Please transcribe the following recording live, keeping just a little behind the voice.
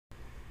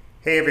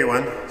Hey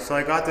everyone, so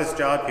I got this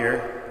job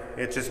here.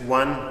 It's just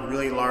one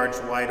really large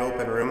wide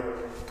open room,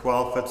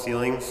 12-foot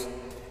ceilings,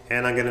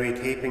 and I'm going to be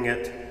taping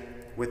it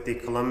with the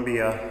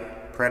Columbia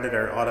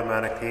Predator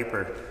automatic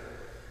taper.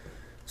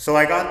 So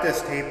I got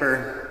this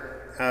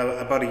taper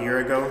about a year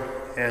ago,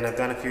 and I've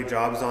done a few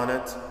jobs on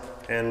it,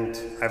 and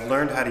I've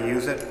learned how to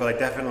use it, but I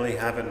definitely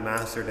haven't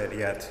mastered it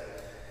yet.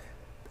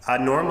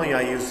 Normally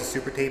I use the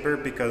super taper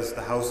because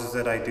the houses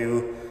that I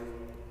do,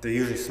 they're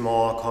usually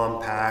small,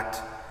 compact,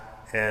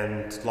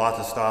 and lots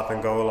of stop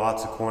and go,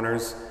 lots of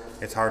corners.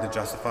 It's hard to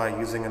justify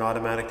using an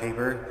automatic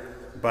taper,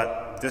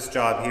 but this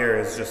job here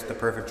is just the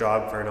perfect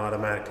job for an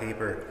automatic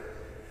taper.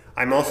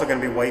 I'm also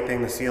going to be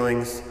wiping the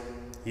ceilings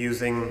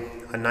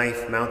using a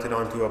knife mounted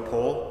onto a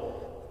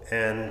pole,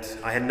 and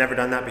I had never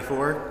done that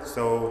before,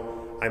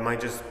 so I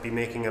might just be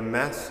making a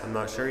mess. I'm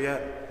not sure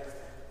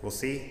yet. We'll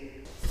see.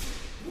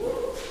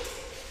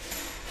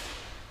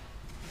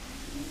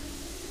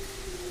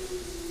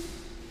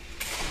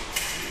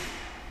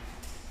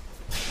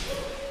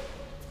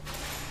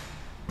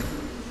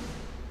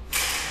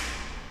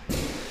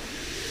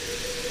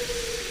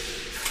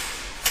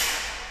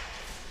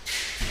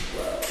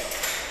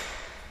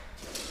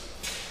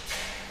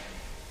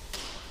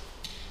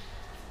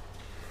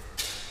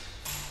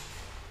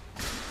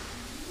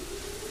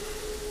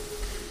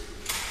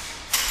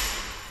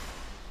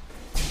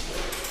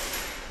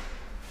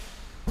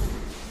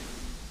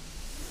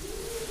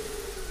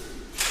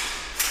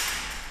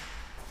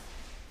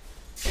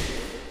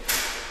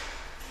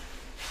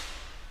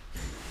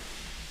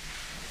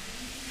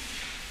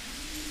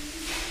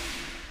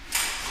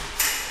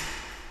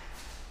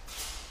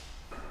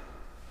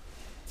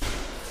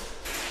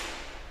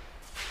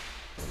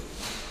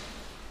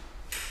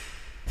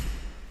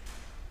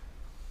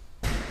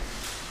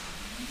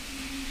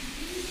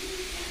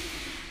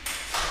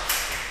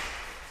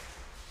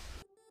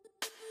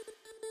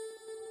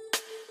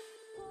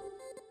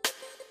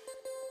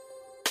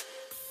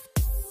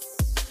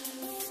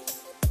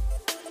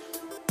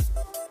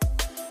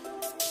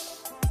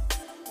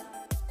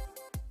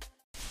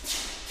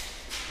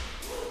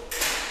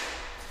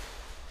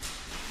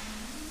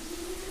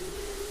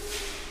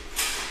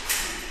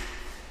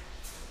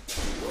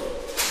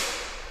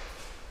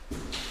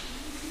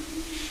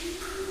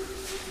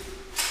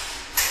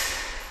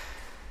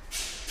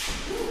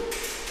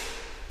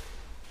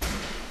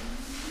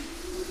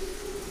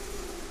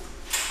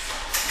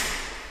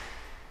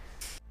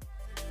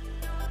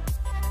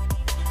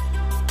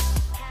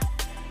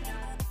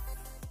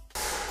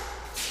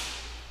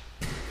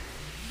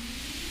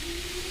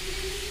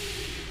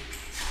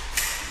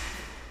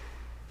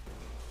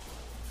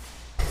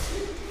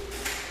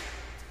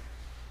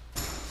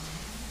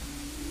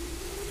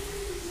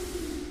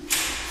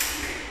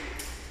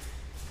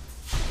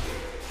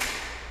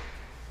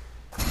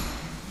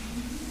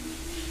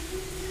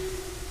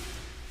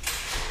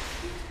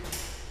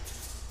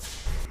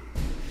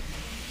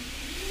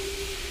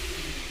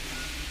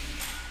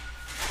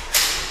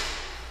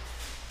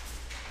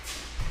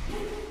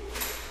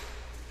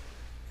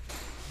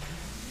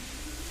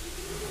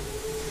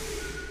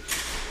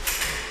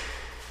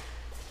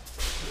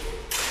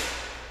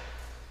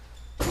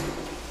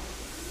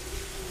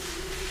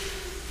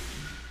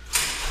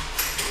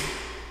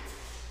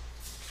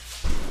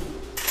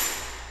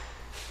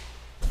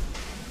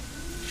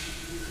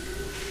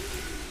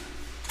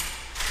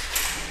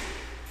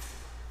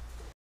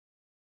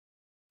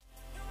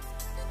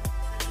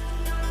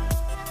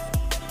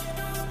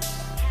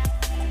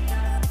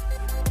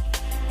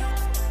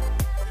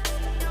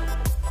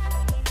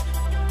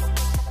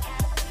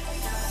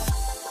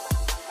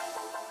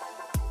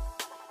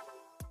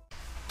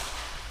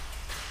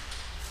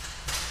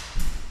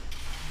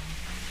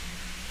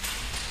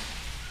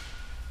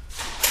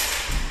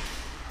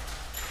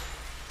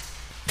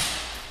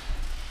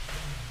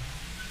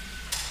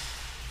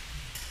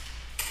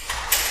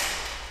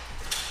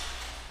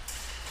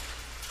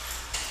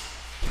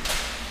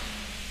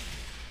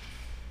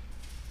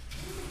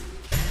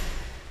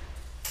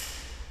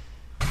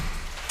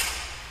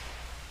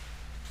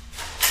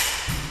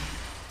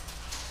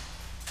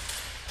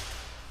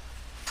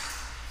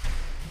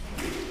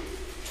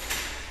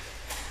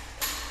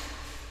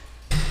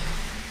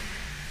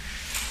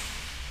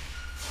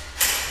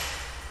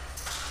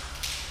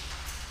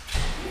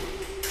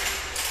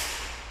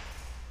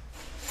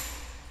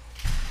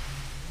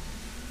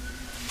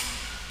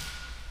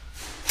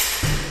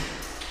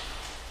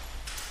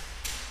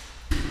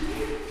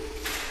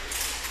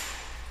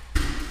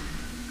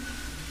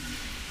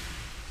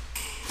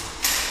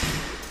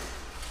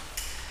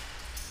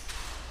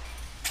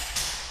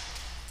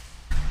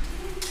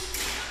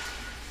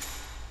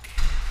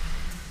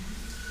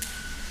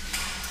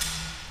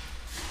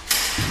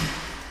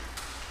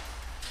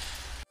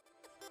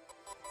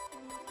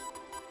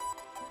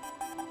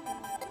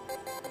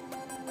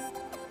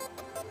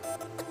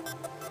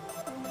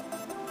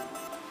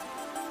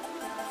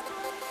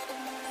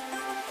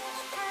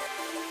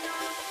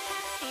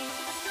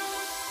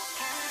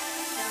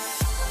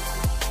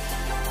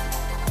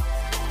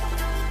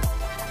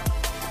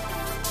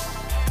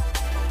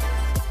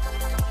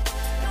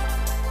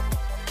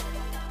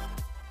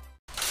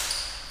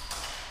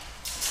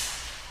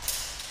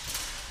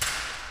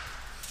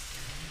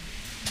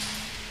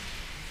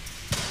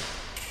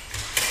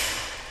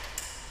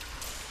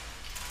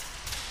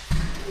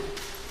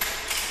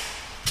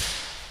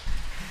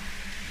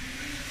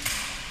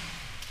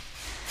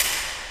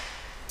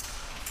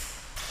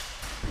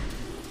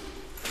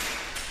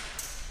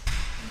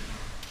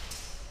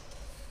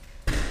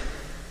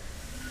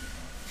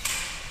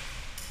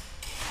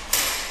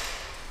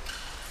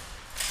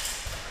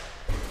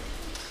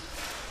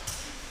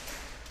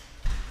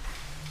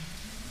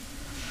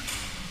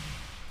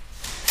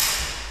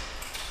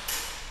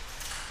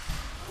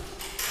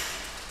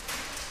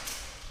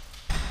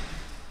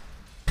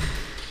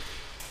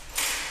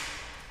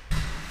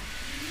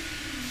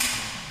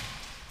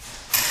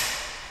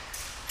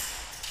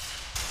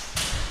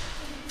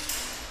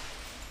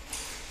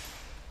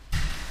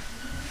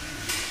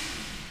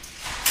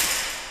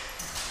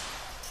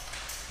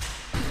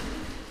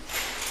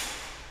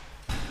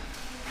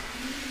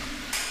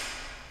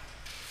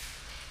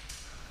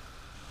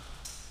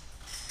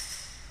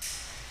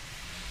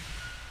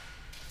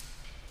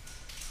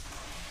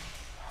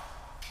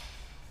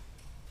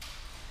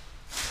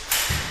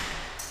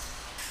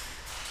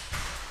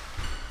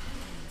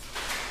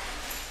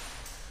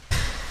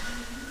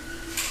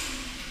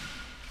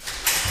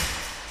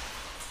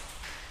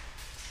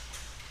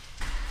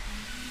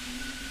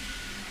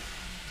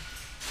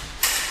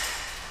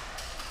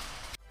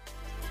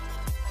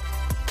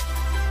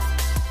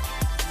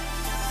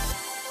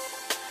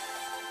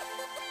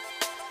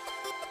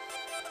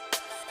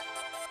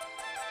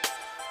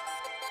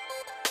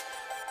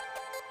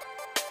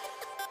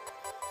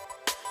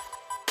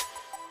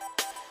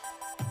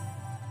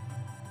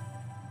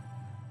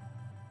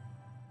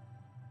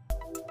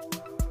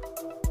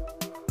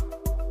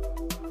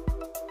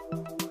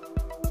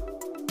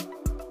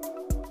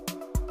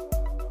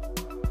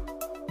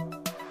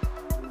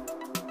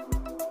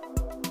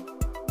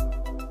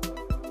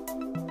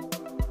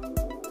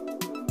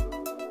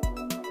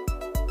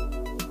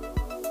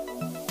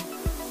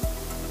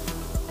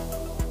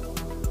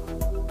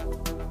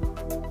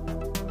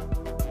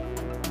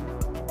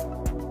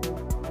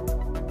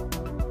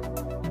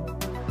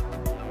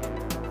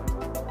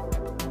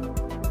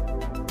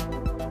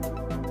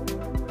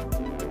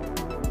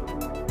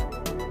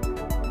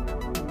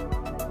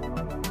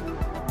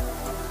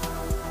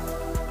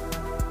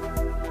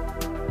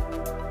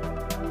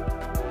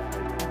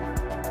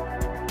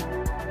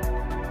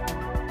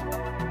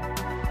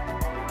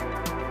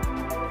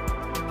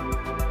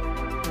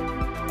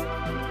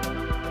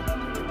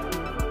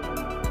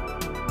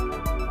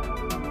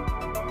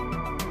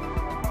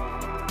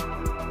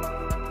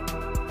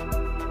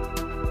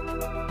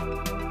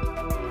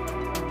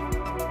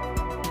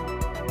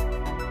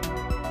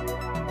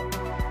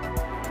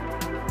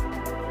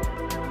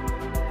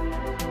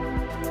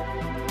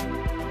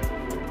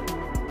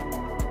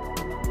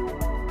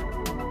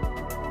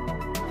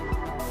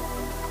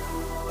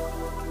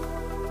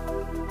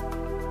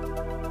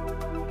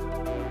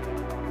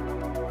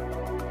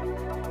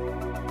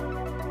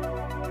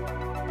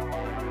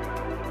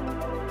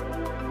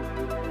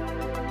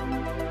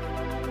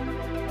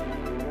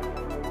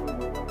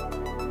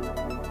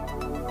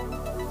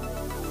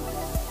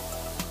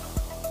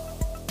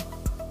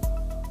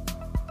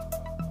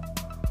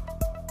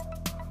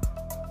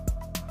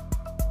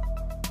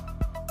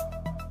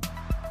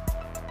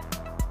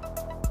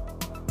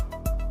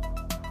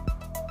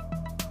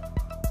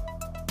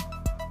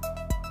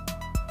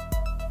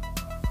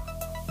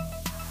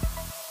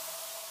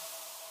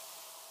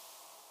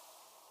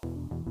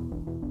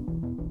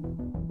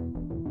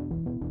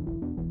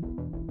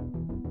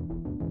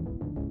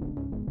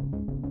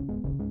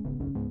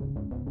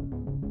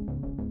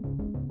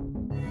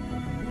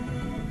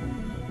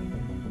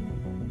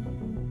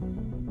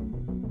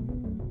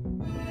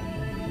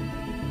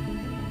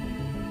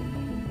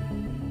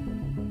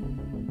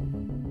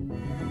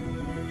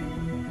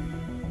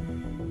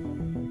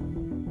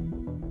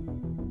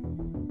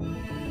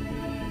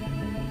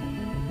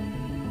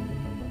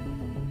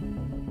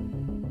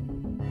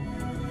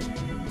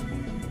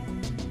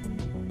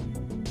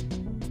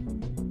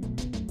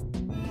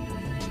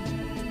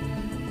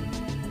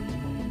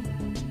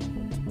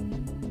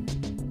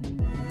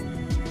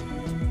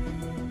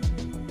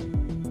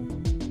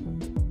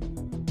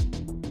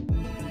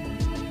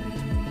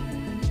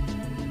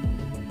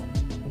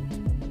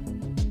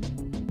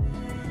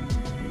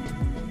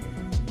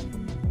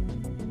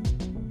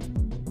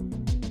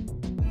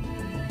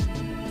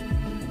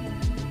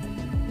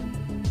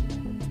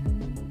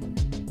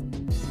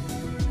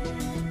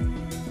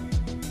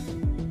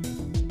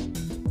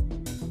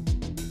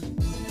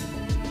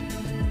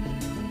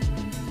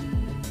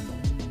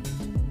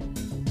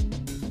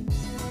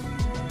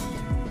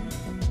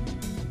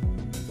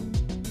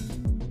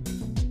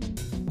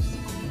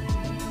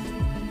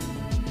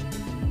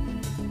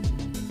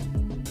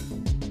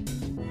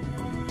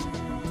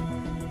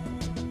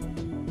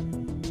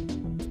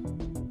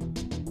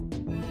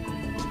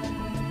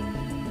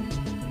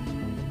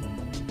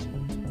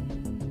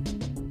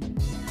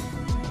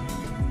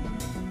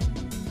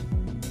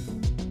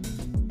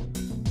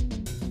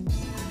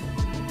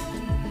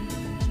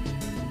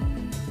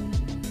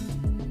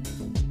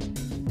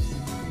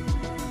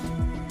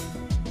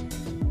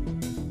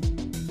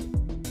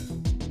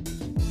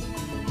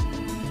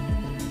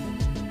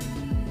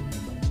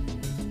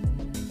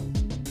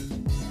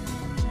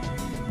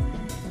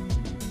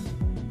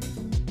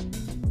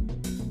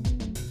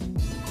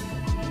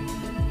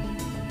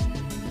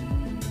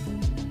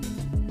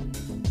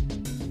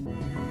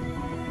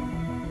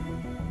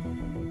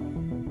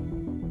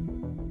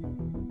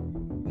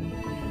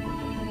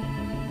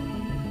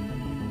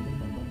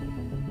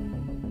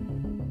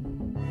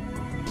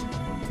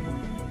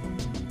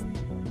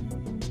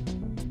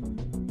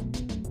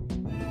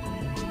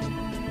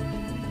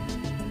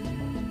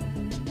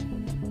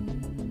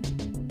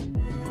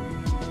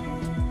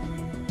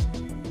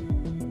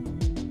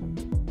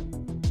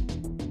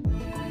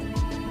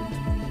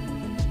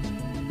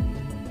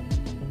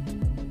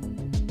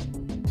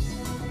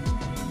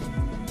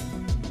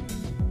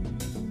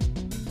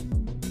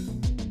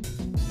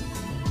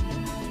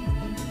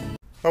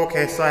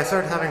 Okay, so I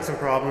started having some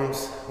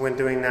problems when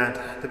doing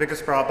that. The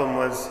biggest problem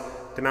was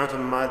the amount of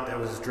mud that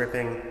was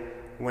dripping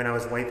when I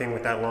was wiping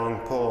with that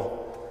long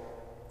pole.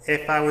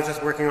 If I was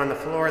just working on the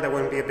floor, that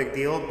wouldn't be a big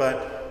deal,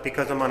 but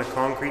because I'm on a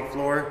concrete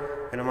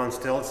floor and I'm on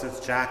stilts, it's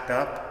jacked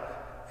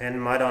up,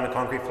 and mud on a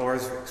concrete floor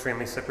is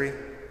extremely slippery. It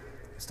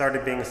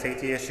started being a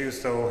safety issue,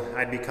 so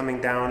I'd be coming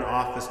down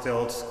off the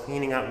stilts,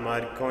 cleaning up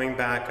mud, going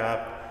back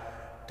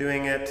up,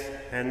 doing it,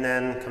 and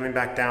then coming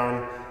back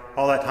down.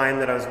 All that time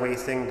that I was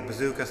wasting, the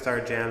Bazooka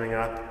started jamming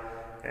up.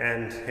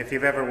 And if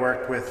you've ever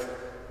worked with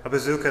a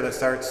Bazooka that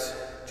starts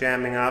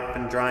jamming up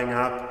and drying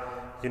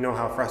up, you know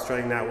how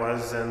frustrating that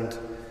was. And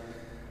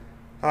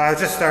I was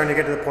just starting to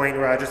get to the point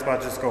where I just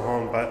about to just go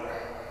home, but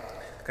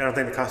I don't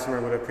think the customer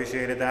would have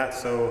appreciated that.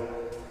 So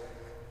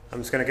I'm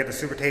just gonna get the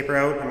super taper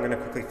out. I'm gonna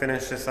quickly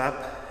finish this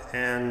up,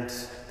 and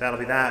that'll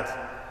be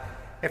that.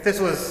 If this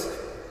was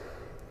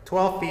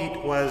 12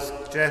 feet was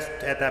just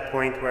at that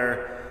point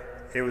where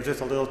it was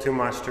just a little too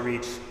much to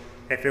reach.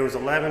 If it was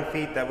 11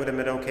 feet, that would have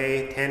been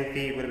okay. 10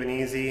 feet would have been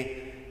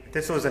easy. If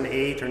this was an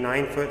 8 or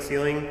 9 foot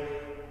ceiling,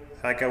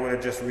 like I would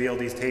have just reeled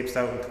these tapes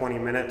out in 20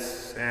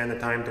 minutes and the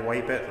time to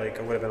wipe it, like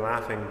I would have been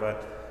laughing.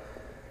 But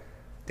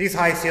these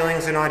high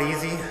ceilings are not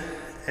easy,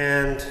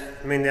 and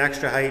I mean the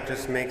extra height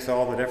just makes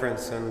all the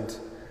difference, and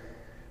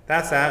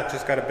that's that.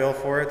 Just got a bill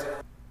for it.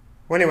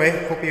 Well,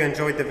 anyway, hope you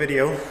enjoyed the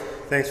video.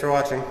 Thanks for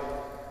watching.